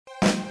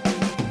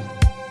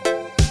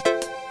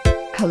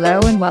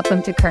Hello and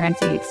welcome to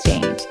Currency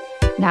Exchange,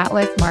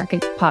 NatWest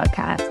Markets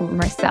podcast where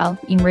myself,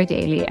 Emer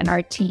Daly, and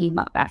our team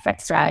of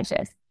FX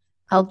strategists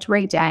help to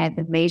break down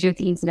the major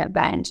themes and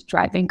events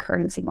driving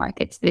currency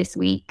markets this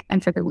week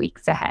and for the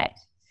weeks ahead.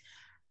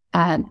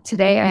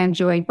 Today I am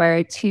joined by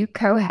our two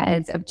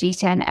co-heads of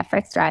G10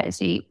 FX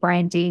strategy,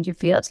 Brian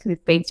Dangerfield, who is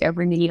based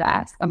over in the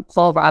US, and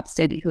Paul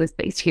Robson, who is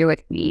based here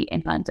with me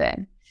in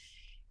London.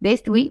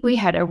 This week we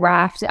had a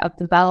raft of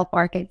developed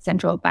market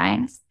central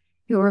banks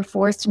who were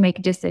forced to make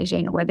a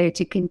decision whether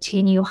to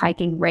continue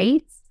hiking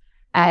rates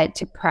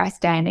to press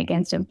down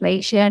against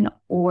inflation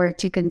or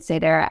to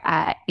consider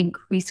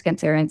increased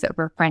concerns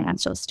over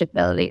financial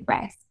stability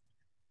risk.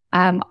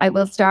 I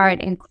will start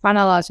in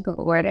chronological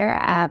order.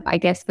 I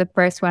guess the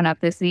first one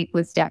up this week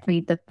was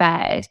definitely the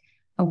Fed.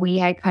 We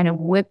had kind of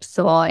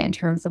whipsaw in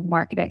terms of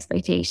market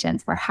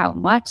expectations for how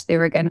much they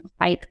were going to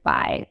hike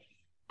by.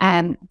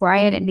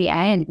 Brian, in the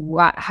end,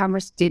 how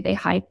much did they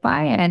hike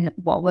by and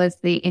what was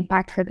the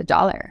impact for the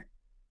dollar?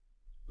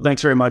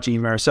 Thanks very much,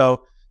 Emer.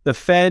 So the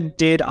Fed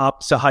did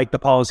opt to hike the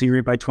policy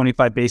rate by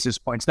 25 basis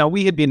points. Now,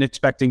 we had been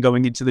expecting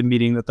going into the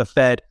meeting that the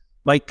Fed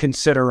might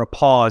consider a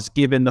pause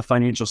given the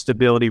financial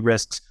stability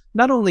risks,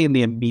 not only in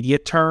the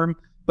immediate term,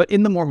 but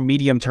in the more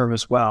medium term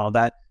as well.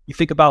 That you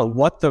think about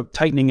what the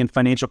tightening in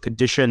financial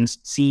conditions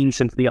seen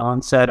since the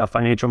onset of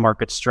financial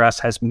market stress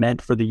has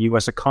meant for the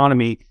U.S.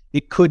 economy.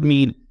 It could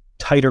mean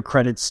tighter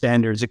credit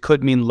standards. It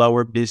could mean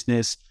lower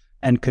business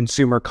and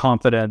consumer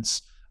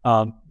confidence.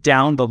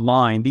 Down the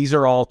line, these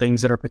are all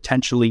things that are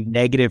potentially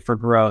negative for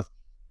growth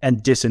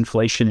and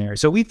disinflationary.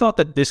 So we thought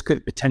that this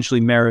could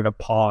potentially merit a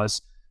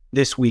pause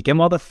this week. And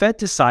while the Fed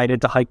decided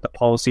to hike the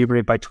policy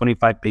rate by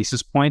 25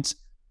 basis points,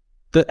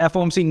 the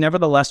FOMC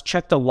nevertheless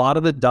checked a lot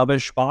of the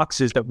dovish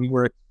boxes that we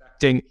were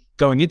expecting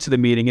going into the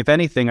meeting. If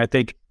anything, I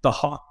think the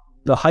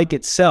hike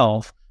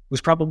itself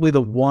was probably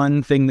the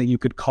one thing that you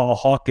could call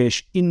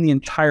hawkish in the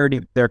entirety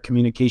of their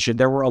communication.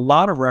 There were a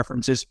lot of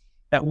references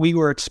that we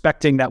were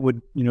expecting that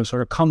would,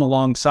 sort of come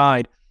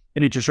alongside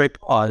an interest rate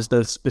pause.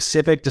 The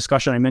specific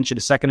discussion I mentioned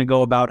a second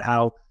ago about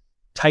how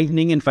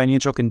tightening in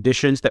financial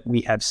conditions that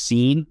we have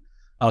seen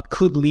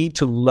could lead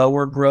to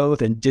lower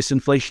growth and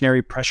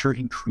disinflationary pressure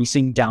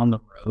increasing down the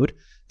road.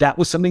 That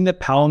was something that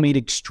Powell made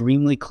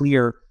extremely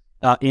clear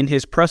in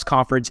his press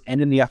conference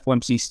and in the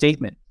FOMC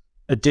statement.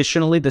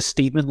 Additionally, the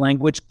statement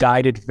language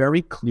guided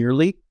very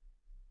clearly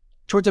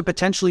towards a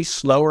potentially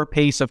slower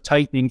pace of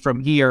tightening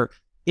from here,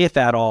 if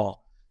at all.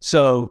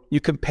 So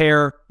you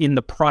compare in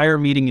the prior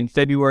meeting in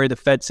February, the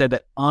Fed said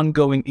that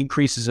ongoing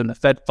increases in the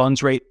Fed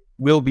funds rate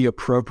will be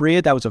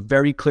appropriate. That was a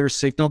very clear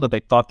signal that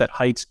they thought that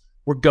hikes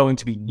were going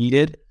to be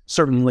needed.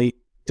 Certainly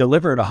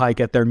delivered a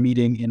hike at their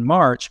meeting in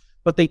March,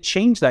 but they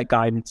changed that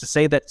guidance to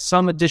say that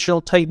some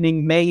additional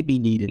tightening may be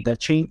needed. That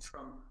change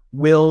from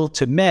will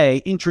to may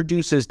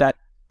introduces that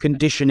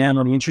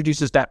conditionality,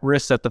 introduces that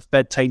risk that the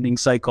Fed tightening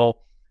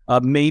cycle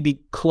may be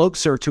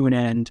closer to an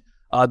end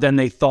than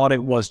they thought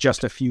it was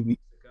just a few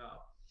weeks.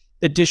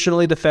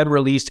 Additionally, the Fed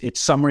released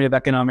its summary of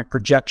economic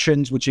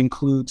projections, which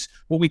includes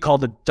what we call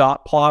the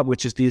dot plot,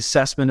 which is the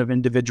assessment of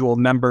individual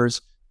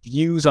members'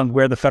 views on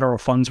where the federal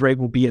funds rate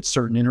will be at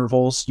certain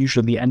intervals,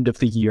 usually the end of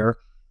the year.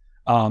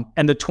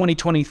 And the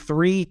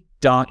 2023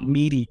 dot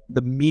median,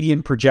 the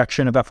median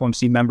projection of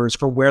FOMC members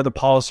for where the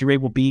policy rate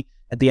will be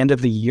at the end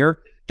of the year,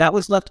 that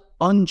was left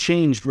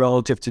unchanged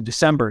relative to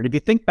December. And if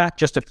you think back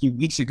just a few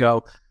weeks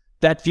ago,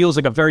 that feels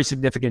like a very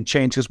significant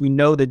change because we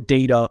know the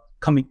data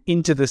coming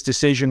into this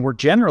decision were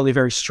generally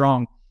very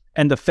strong.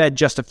 And the Fed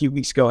just a few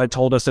weeks ago had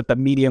told us that the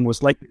median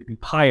was likely to be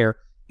higher.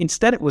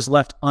 Instead, it was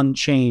left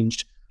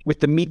unchanged with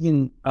the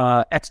median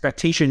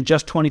expectation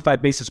just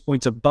 25 basis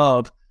points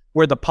above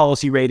where the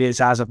policy rate is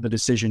as of the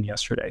decision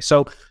yesterday.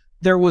 So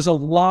there was a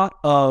lot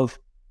of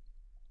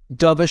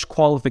dovish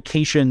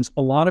qualifications,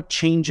 a lot of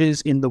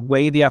changes in the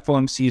way the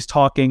FOMC is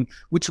talking,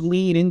 which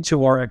lead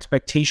into our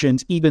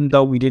expectations, even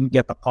though we didn't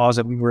get the pause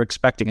that we were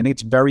expecting. I think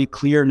it's very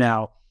clear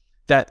now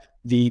that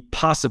the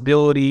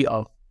possibility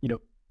of,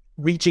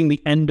 reaching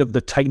the end of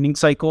the tightening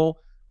cycle,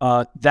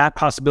 that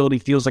possibility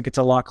feels like it's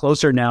a lot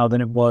closer now than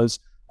it was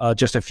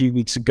just a few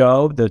weeks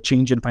ago. The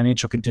change in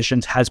financial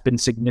conditions has been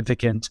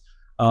significant,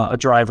 a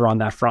driver on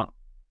that front.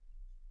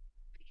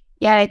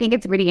 Yeah, I think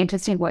it's really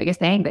interesting what you're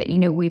saying that,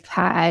 we've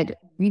had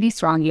really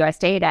strong US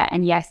data.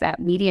 And yes, that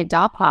median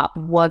dot plot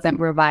wasn't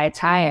revised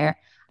higher.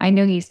 I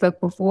know you spoke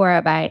before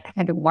about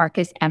kind of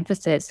market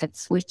emphasis had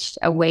switched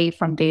away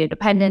from data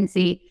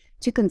dependency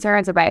to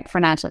concerns about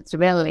financial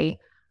stability.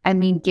 I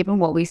mean, given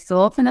what we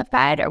saw from the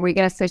Fed, are we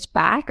going to switch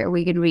back? Are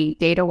we going to be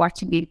data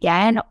watching it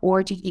again?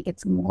 Or do you think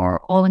it's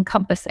more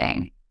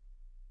all-encompassing?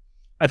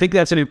 I think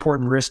that's an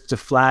important risk to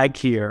flag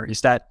here is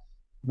that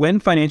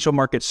when financial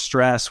market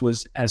stress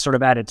was sort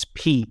of at its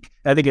peak,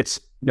 I think it's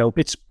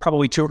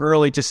probably too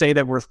early to say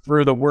that we're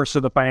through the worst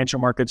of the financial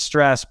market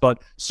stress,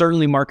 but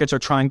certainly markets are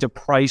trying to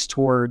price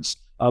towards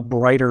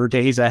brighter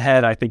days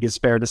ahead, I think is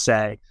fair to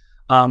say.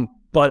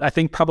 But I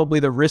think probably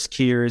the risk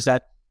here is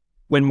that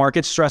when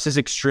market stress is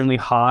extremely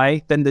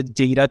high, then the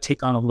data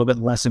take on a little bit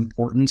less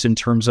importance in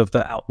terms of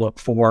the outlook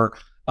for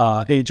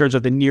in terms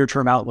of the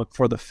near-term outlook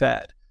for the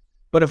Fed.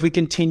 But if we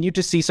continue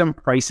to see some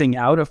pricing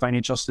out of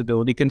financial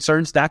stability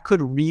concerns, that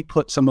could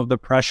re-put some of the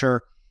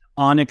pressure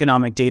on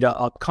economic data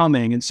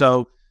upcoming. And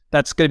so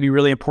that's going to be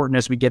really important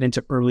as we get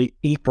into early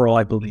April,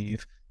 I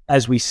believe,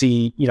 as we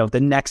see, the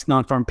next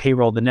non-farm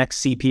payroll, the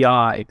next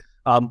CPI,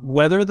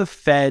 whether the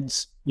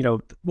Fed's, a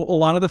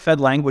lot of the Fed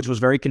language was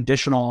very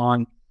conditional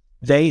on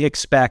they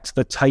expect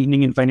the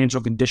tightening in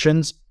financial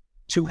conditions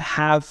to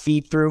have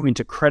feed through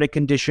into credit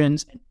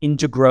conditions,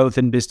 into growth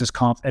in business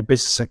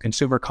and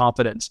consumer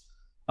confidence.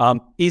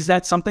 Is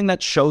that something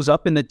that shows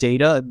up in the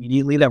data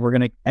immediately that we're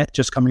going to get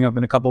just coming up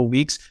in a couple of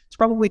weeks? It's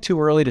probably too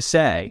early to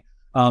say.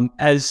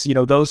 As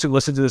those who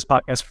listen to this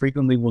podcast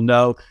frequently will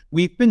know,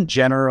 we've been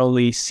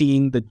generally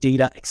seeing the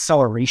data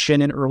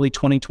acceleration in early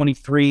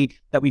 2023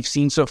 that we've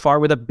seen so far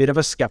with a bit of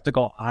a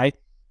skeptical eye,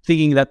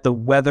 thinking that the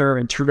weather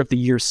and turn of the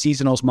year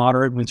seasonals,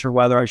 moderate winter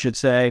weather, I should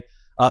say,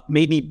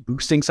 may be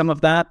boosting some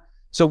of that.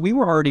 So we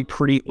were already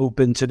pretty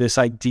open to this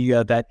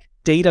idea that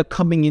data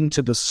coming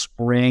into the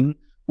spring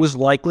was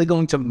likely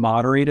going to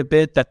moderate a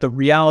bit, that the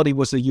reality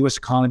was the U.S.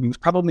 economy was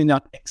probably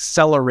not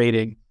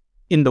accelerating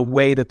in the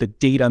way that the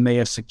data may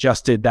have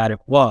suggested that it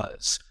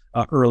was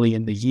early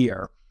in the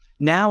year.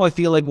 Now, I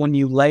feel like when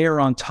you layer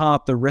on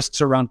top the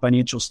risks around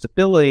financial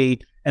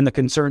stability and the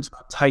concerns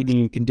about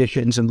tightening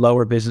conditions and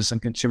lower business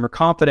and consumer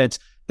confidence,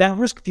 that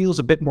risk feels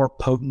a bit more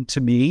potent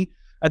to me.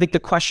 I think the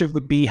question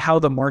would be how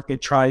the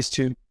market tries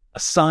to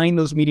assign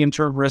those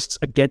medium-term risks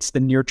against the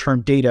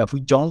near-term data. If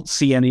we don't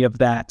see any of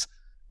that,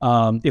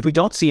 if we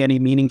don't see any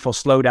meaningful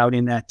slowdown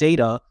in that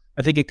data,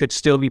 I think it could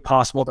still be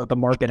possible that the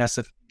market has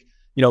to,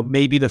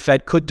 maybe the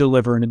Fed could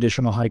deliver an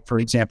additional hike, for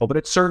example. But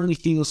it certainly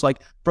feels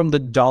like from the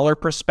dollar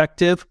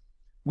perspective,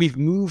 we've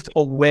moved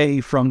away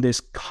from this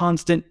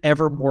constant,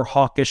 ever more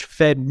hawkish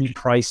Fed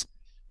reprice.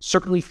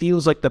 Certainly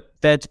feels like the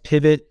Fed's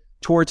pivot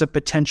towards a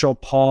potential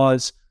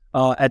pause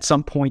at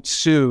some point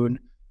soon.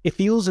 It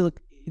feels like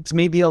it's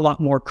maybe a lot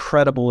more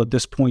credible at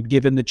this point,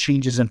 given the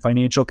changes in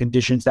financial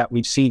conditions that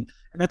we've seen.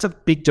 And that's a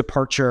big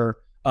departure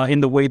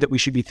in the way that we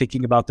should be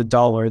thinking about the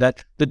dollar,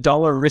 that the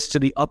dollar risks to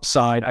the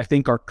upside, I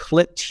think, are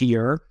clipped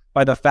here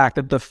by the fact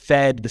that the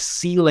Fed, the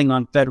ceiling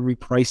on Fed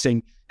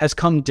repricing has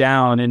come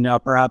down and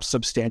perhaps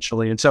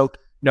substantially. And so,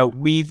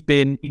 we've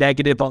been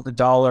negative on the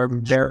dollar,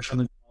 bearish on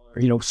the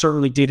dollar,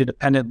 certainly data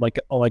dependent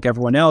like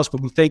everyone else,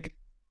 but we think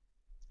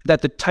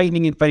that the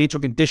tightening in financial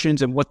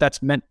conditions and what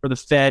that's meant for the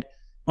Fed,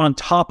 on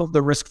top of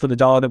the risk for the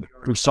dollar that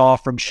we saw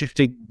from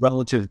shifting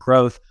relative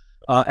growth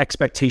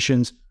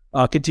expectations,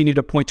 continue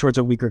to point towards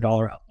a weaker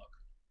dollar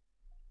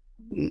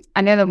outlook.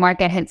 I know the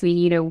market has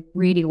been,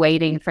 really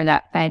waiting for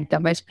that Fed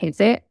dovish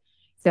pivot.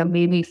 So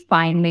maybe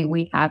finally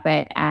we have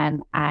it,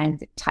 and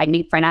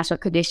tightening financial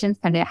conditions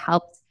kind of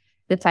helps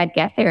the Fed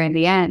get there in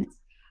the end.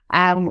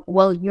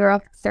 Well,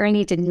 Europe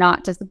certainly did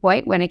not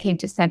disappoint when it came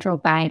to central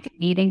bank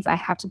meetings. I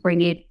have to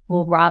bring in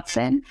Will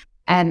Robson.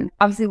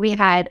 Obviously, we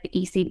had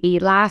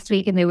ECB last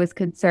week, and there was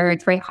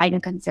concerns, very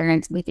heightened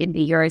concerns within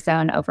the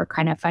Eurozone over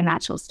kind of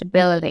financial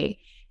stability.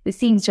 This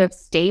seems to have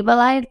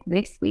stabilized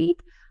this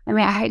week. I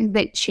mean, how does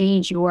it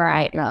change your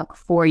outlook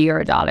for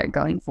Eurodollar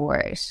going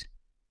forward?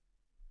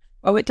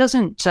 Well, it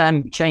doesn't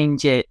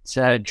change it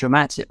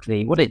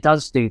dramatically. What it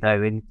does do,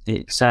 though,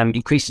 it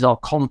increases our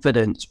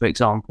confidence, for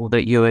example,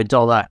 that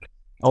Eurodollar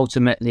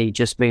ultimately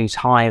just moves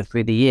higher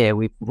through the year.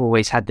 We've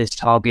always had this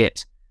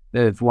target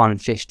of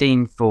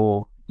 115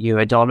 for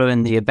Eurodollar,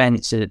 and the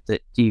events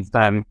that you've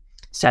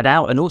set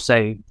out, and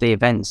also the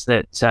events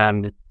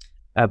that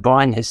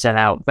Brian has set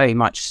out, very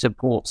much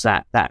supports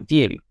that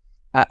view.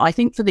 I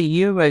think for the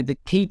euro, the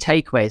key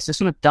takeaway is the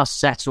sort of dust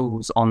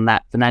settles on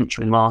that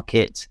financial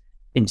market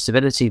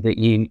instability that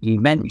you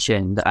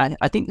mentioned.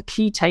 I think the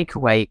key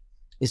takeaway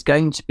is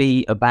going to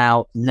be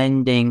about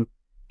lending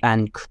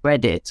and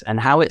credit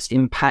and how it's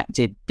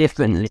impacted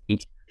differently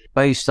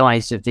both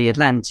sides of the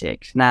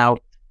Atlantic. Now,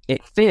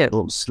 it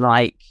feels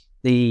like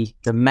the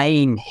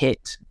main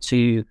hit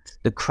to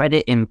the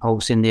credit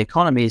impulse in the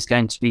economy is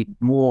going to be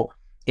more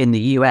in the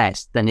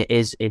US than it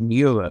is in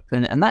Europe.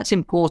 And that's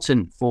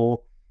important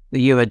for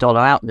the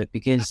Eurodollar outlook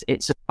because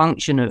it's a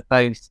function of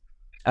both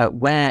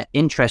where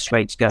interest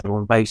rates go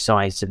on both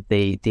sides of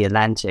the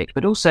Atlantic,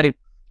 but also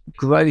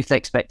growth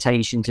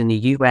expectations in the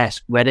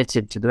US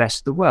relative to the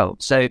rest of the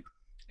world. So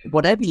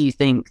whatever you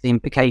think the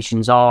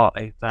implications are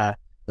over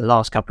the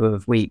last couple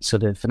of weeks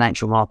sort of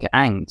financial market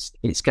angst,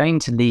 it's going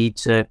to lead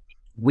to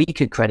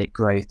weaker credit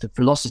growth. The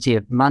velocity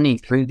of money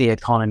through the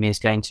economy is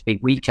going to be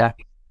weaker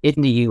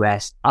in the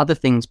US, other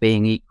things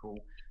being equal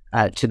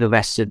to the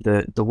rest of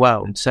the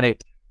world. So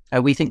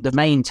we think the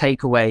main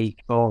takeaway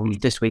from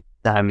this week's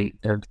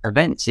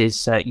events is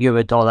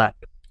Eurodollar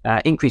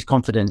increased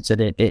confidence that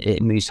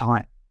it moves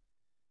higher.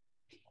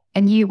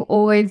 And you've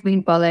always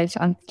been bullish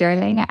on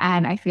sterling,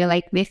 and I feel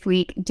like this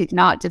week did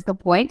not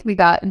disappoint. We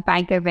got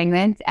Bank of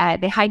England.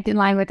 They hiked in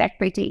line with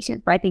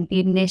expectations, but I think the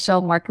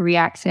initial market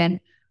reaction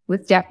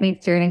was definitely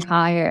sterling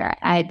higher.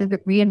 Does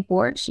it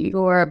reinforce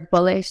your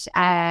bullish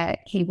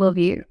cable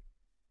view?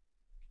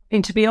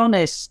 And to be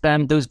honest,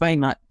 there's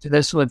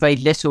sort of very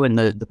little in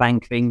the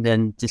Bank of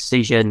England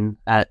decision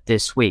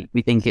this week.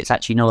 We think it's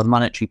actually not a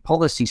monetary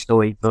policy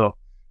story for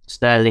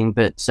sterling,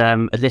 but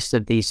a list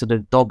of these sort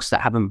of dogs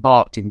that haven't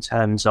barked in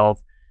terms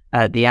of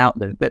the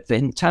outlook. But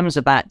in terms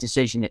of that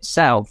decision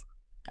itself,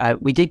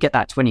 we did get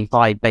that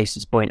 25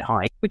 basis point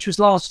hike, which was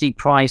largely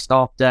priced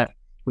after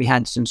we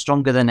had some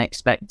stronger than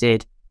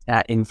expected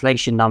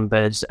inflation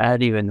numbers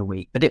earlier in the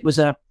week. But it was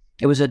a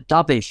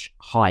dovish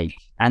hike,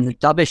 and the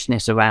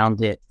dovishness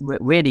around it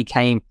really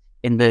came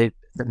in the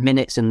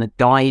minutes and the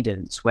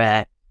guidance,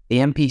 where the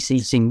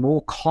MPC seemed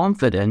more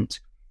confident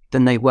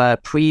than they were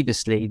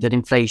previously that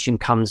inflation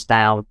comes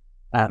down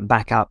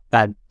back up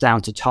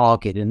down to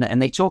target.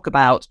 And they talk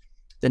about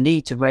the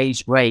need to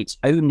raise rates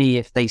only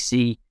if they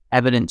see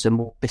evidence of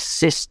more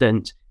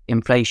persistent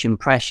inflation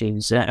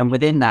pressures. And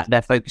within that,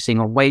 they're focusing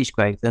on wage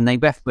growth, and they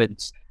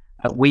reference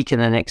weaker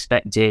than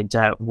expected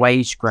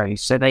wage growth.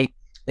 So they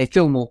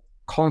feel more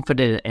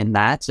confident in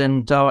that.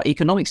 And our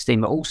economics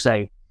team are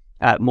also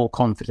more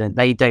confident.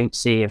 They don't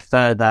see a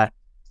further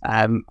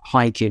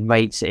hike in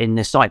rates in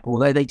this cycle,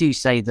 although they do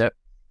say that,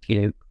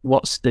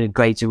 what's the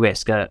greater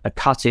risk, a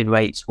cut in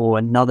rates or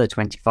another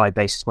 25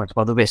 basis points?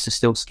 Well, the risks are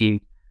still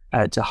skewed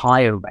to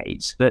higher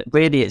rates. But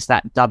really, it's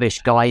that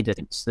dovish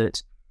guidance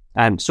that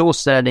saw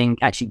sterling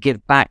actually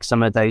give back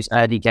some of those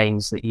early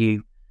gains that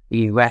you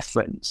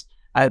referenced.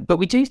 But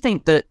we do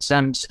think that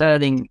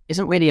sterling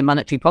isn't really a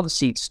monetary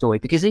policy story,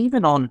 because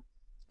even on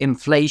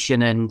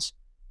inflation and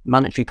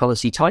monetary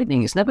policy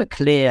tightening, it's never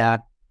clear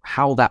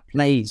how that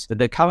plays for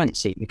the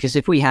currency. Because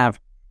if we have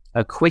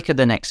a quicker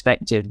than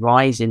expected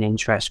rise in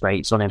interest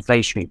rates on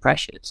inflationary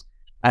pressures,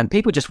 and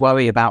people just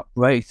worry about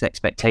growth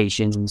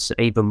expectations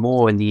even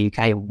more in the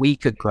UK,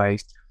 weaker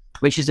growth,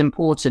 which is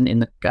important in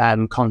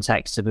the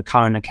context of a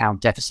current account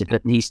deficit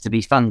that needs to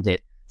be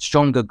funded.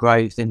 Stronger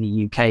growth in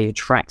the UK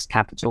attracts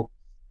capital.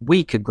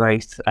 Weaker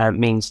growth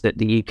means that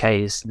the UK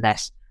is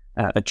less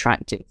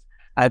attractive.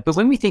 But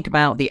when we think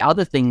about the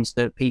other things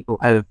that people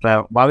have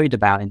worried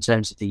about in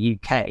terms of the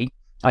UK,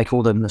 I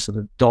call them the sort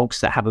of dogs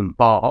that haven't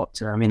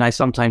barked. I mean, I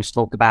sometimes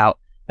talk about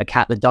a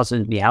cat that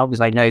doesn't meow,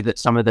 because I know that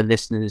some of the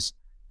listeners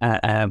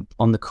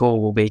on the call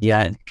will be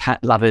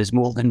cat lovers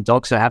more than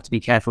dogs, so I have to be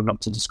careful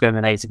not to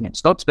discriminate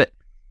against dogs. But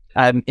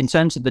in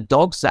terms of the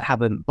dogs that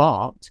haven't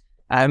barked,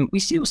 we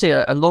still see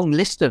a long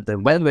list of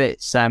them, whether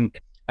it's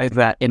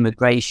over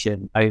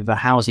immigration, over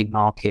housing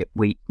market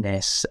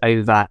weakness,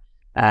 over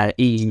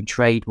EU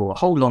trade war, a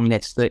whole long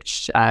list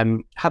which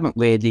haven't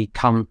really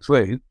come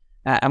through.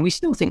 And we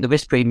still think the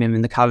risk premium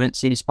in the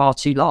currency is far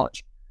too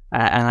large.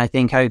 And I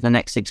think over the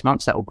next 6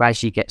 months, that will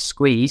gradually get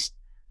squeezed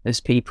as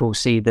people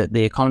see that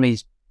the economy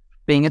is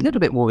being a little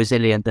bit more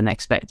resilient than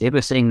expected.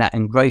 We're seeing that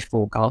in growth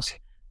forecasts,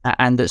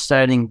 and that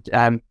sterling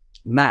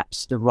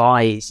maps the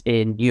rise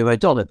in euro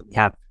dollar that we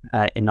have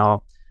in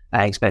our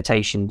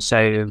expectations.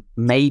 So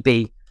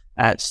maybe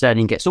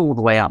sterling gets all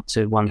the way up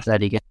to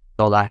 130 against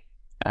the dollar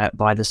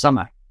by the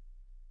summer.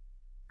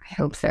 I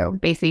hope so.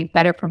 Basically,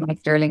 better for my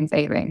sterling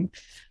savings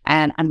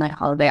and my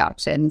holiday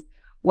options.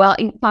 Well,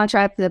 in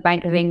contrast to the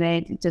Bank of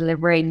England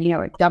delivering,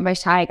 a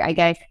dovish hike, I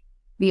guess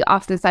the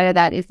opposite side of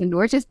that is the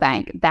Norges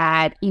Bank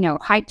that,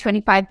 hiked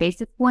 25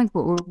 basis points,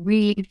 but were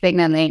really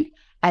signaling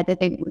that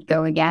they would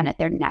go again at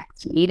their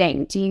next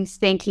meeting. Do you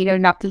think,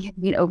 not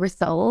being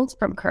oversold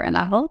from current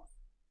levels?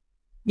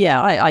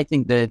 Yeah, I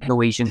think the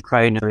Norwegian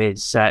kroner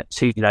is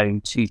too low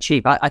and too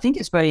cheap. I think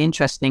it's very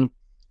interesting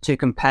to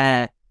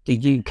compare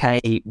the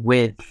UK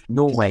with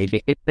Norway,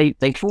 because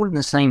they fall in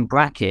the same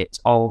bracket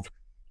of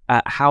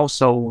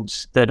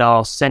households that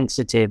are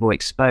sensitive or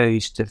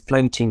exposed to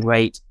floating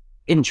rate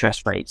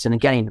interest rates. And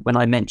again, when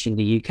I mentioned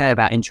the UK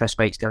about interest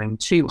rates going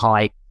too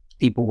high,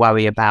 people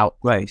worry about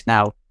growth.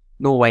 Now,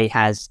 Norway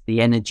has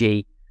the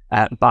energy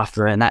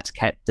buffer, and that's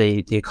kept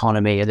the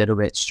economy a little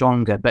bit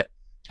stronger. But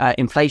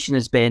inflation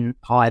has been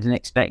higher than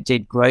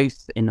expected.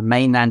 Growth in the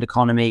mainland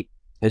economy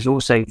has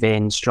also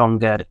been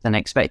stronger than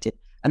expected.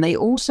 And they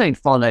also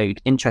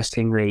followed,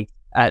 interestingly,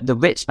 the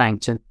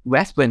Riksbank to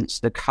reference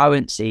the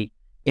currency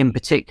in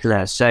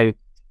particular. So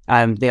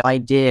the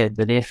idea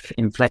that if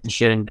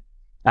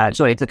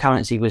if the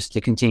currency was to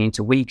continue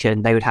to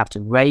weaken, they would have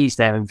to raise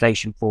their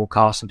inflation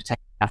forecast and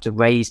potentially have to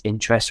raise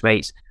interest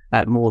rates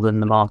more than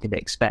the market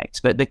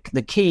expects. But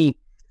the key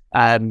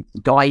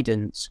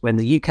guidance when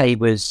the UK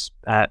was,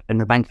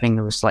 and the Bank of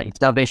England was slightly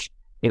dovish,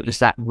 it was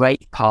that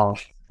rate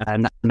path,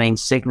 and that's the main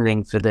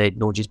signalling for the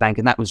Norges Bank,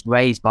 and that was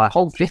raised by a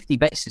whole 50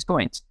 basis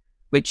points,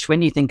 which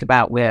when you think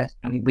about where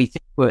we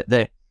think we're at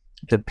the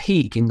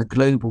peak in the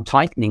global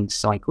tightening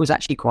cycle, is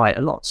actually quite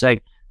a lot. So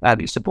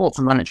support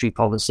for monetary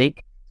policy,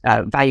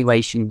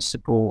 valuation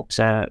support,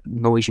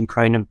 Norwegian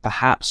kroner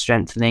perhaps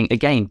strengthening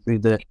again through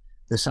the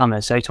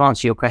summer. So to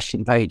answer your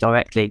question very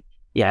directly,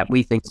 yeah,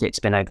 we think it's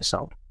been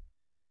oversold.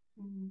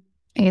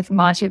 I guess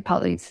monetary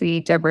policy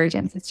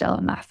divergence is still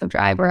a massive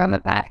driver of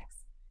effects.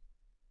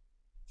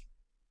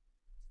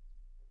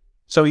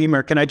 So,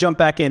 Emer, can I jump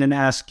back in and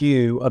ask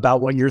you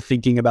about what you're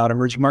thinking about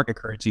emerging market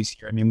currencies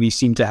here? I mean, we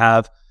seem to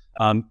have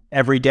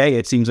Every day,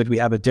 it seems like we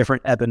have a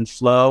different ebb and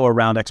flow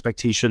around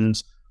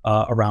expectations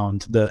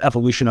around the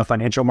evolution of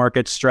financial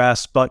market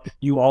stress. But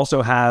you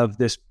also have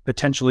this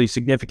potentially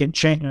significant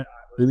change, at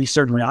least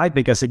certainly I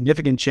think a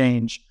significant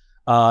change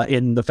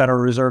in the Federal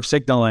Reserve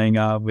signaling,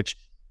 which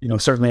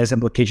certainly has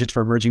implications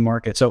for emerging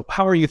markets. So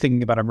how are you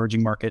thinking about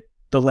emerging market,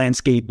 the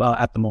landscape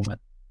at the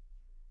moment?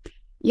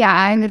 Yeah,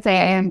 I would say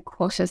I am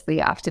cautiously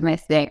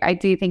optimistic. I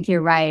do think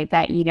you're right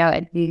that,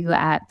 a new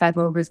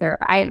Federal Reserve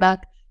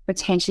outlook,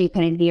 potentially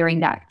kind of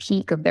nearing that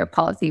peak of their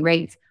policy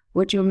rates,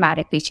 would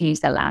dramatically change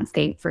the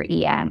landscape for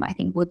EM. I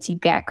think once you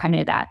get kind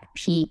of that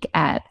peak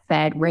at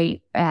Fed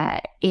rate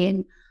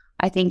in,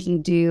 I think you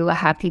do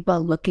have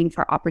people looking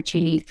for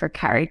opportunities for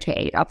carry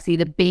trade. Obviously,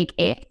 the big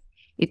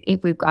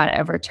if we've got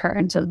a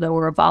return to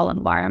lower vol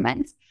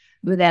environments.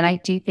 But then I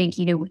do think,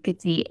 we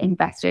could see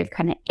investors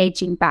kind of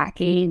edging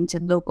back into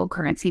local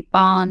currency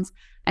bonds,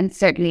 and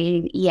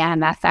certainly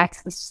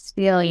EMFX will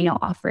still,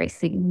 offer a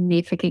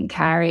significant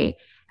carry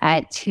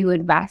to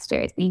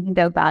investors, even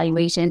though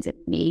valuations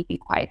may be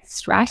quite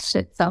stretched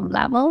at some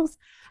levels.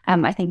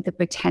 I think the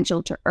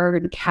potential to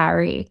earn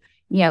carry,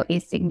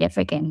 is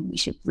significant. We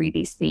should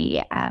really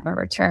see a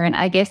return.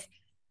 I guess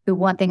the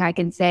one thing I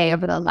can say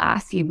over the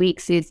last few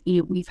weeks is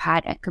we've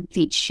had a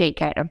complete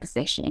shakeout of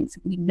positions.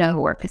 We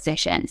know our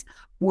positions.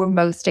 We're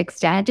most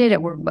extended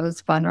and we're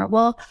most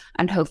vulnerable.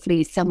 And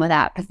hopefully some of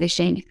that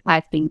position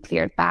has been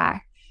cleared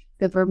back.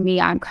 So for me,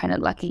 I'm kind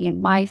of lucky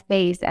in my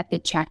space at the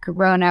Czech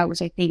Corona,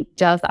 which I think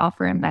does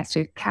offer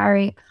investors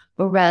carry,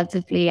 but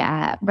relative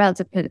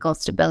political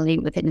stability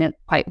within a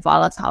quite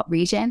volatile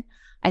region.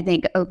 I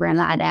think over in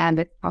LATAM,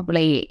 it's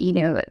probably,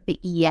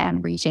 the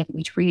EM region,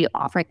 which really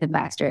offers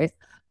investors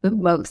the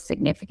most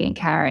significant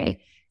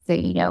carry.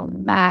 So,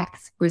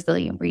 Max,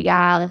 Brazilian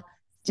Real,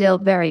 still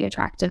very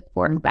attractive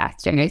for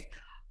investors.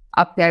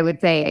 Up there, I would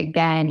say,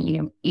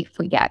 again, if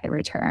we get a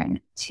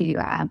return to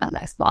a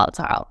less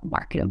volatile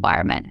market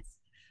environment.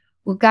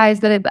 Well,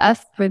 guys, that is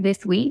us for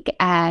this week.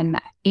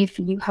 If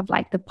you have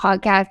liked the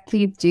podcast,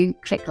 please do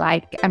click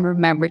like and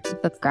remember to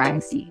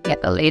subscribe so you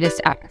get the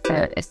latest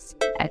episode as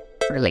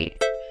it's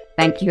released.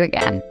 Thank you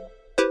again.